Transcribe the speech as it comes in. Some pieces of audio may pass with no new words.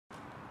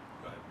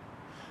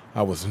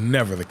I was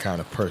never the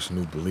kind of person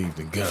who believed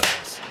in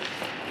guns.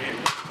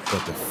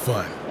 But the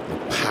fun, the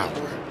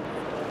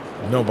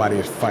power. Nobody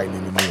is fighting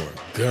anymore.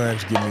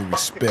 Guns give me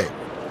respect.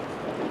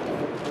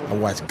 I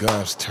watch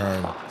guns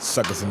turn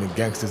suckers into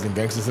gangsters and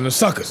gangsters into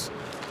suckers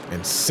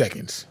in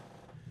seconds.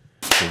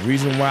 The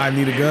reason why I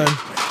need a gun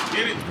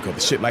is because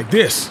of shit like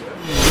this.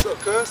 What's up,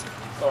 cuz?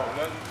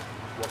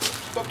 What the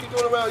fuck you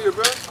doing around here,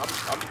 bro? I'm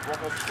walking up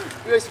the street.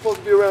 You ain't supposed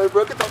to be around here,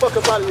 bro. Get the fuck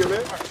up out of here,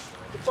 man. Get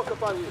the fuck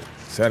up out of here.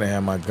 See, I didn't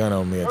have my gun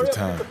on me at the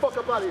time. Get the fuck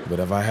up out of here. But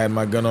if I had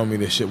my gun on me,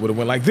 this shit would have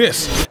went like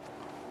this.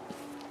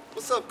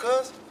 What's up,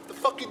 cuz? The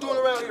fuck you doing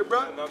around here,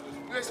 bro?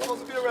 You ain't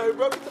supposed to be around here,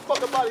 bro. Get the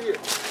fuck up out of here.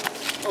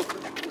 Okay.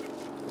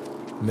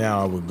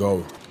 Now I would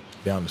go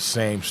down the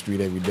same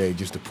street every day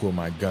just to pull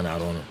my gun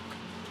out on them.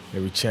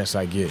 Every chance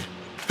I get.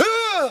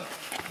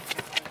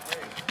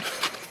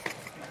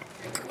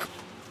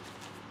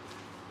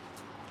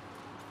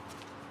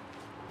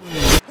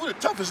 Who the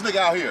toughest nigga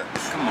out here?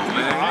 Come on,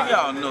 man.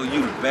 Y'all know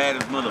you the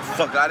baddest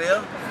motherfucker out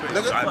there.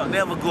 Nigga. I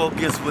never go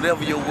against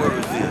whatever your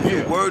words is.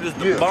 Your word is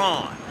the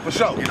bond. For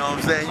sure. You know what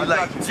I'm saying? You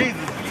like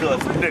Jesus to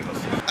us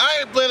niggas. I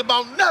ain't playing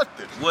about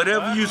nothing.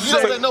 Whatever you You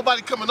say. don't let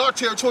nobody come in our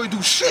territory and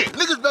do shit.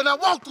 Niggas better not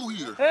walk through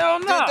here. Hell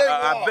no.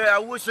 I bet I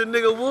wish a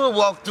nigga would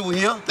walk through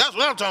here. That's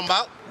what I'm talking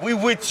about. We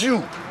with you.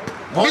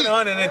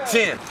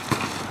 110.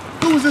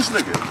 Who is this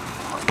nigga?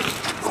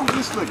 Who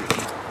is this nigga?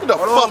 Where the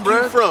fuck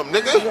you from,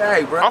 nigga?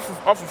 Hey, bro. I'm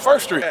from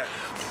First Street.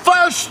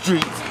 First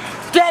Street?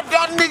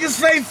 That nigga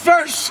say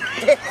First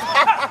Street.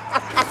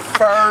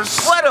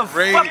 First. What the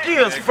fuck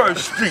is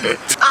First Street?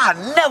 I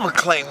never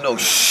claim no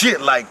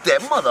shit like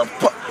that,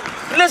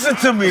 motherfucker. Listen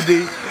to me,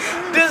 D.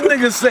 This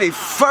nigga say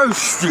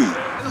First Street.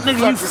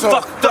 Nigga, you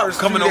fucked up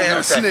coming over here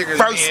with that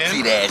First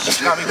Street ass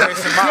shit. Got me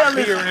wasting my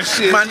beer and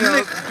shit. My you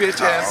know, nigga.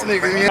 bitch ass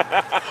nigga.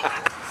 Yeah.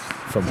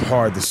 From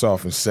hard to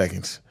soft in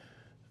seconds.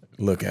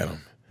 Look at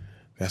him.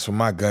 That's what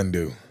my gun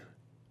do.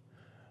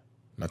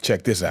 Now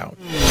check this out.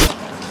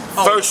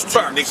 First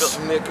Street,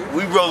 nigga.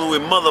 We rolling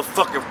with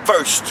motherfucking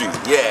First Street.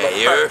 Yeah,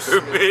 you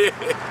heard me?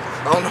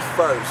 On the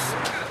first.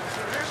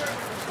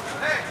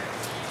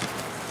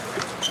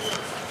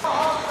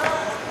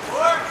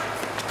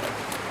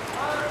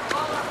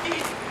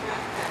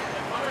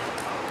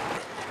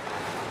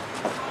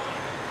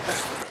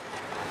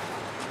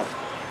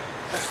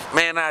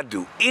 Man, I'd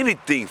do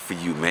anything for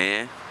you,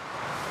 man.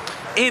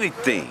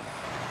 Anything.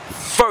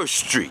 First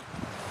Street.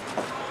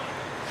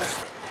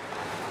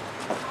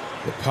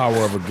 The power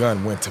of a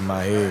gun went to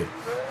my head.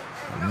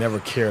 I never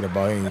cared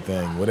about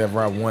anything.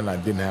 Whatever I wanted, I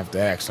didn't have to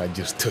ask. I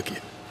just took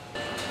it.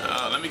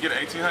 Let me get an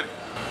 1800.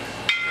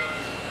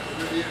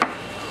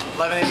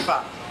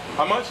 $11.85.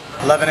 How much?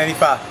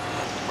 $11.85.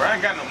 Bro, I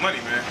ain't got no money,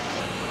 man.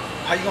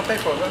 How you gonna pay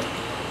for it, bro?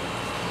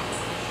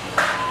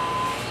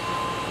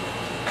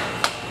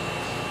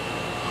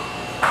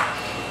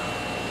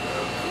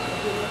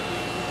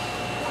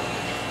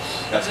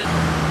 That's it.